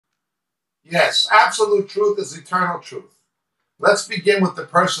Yes, absolute truth is eternal truth. Let's begin with the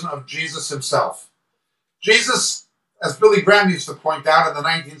person of Jesus himself. Jesus, as Billy Graham used to point out in the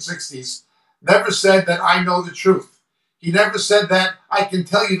 1960s, never said that I know the truth. He never said that I can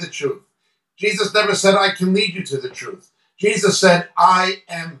tell you the truth. Jesus never said I can lead you to the truth. Jesus said, I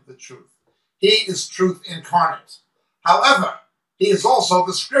am the truth. He is truth incarnate. However, he is also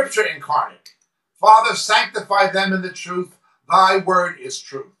the scripture incarnate. Father, sanctify them in the truth. Thy word is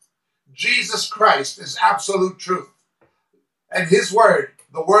truth. Jesus Christ is absolute truth. And his word,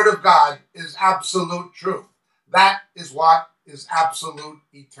 the word of God, is absolute truth. That is what is absolute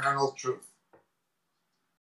eternal truth.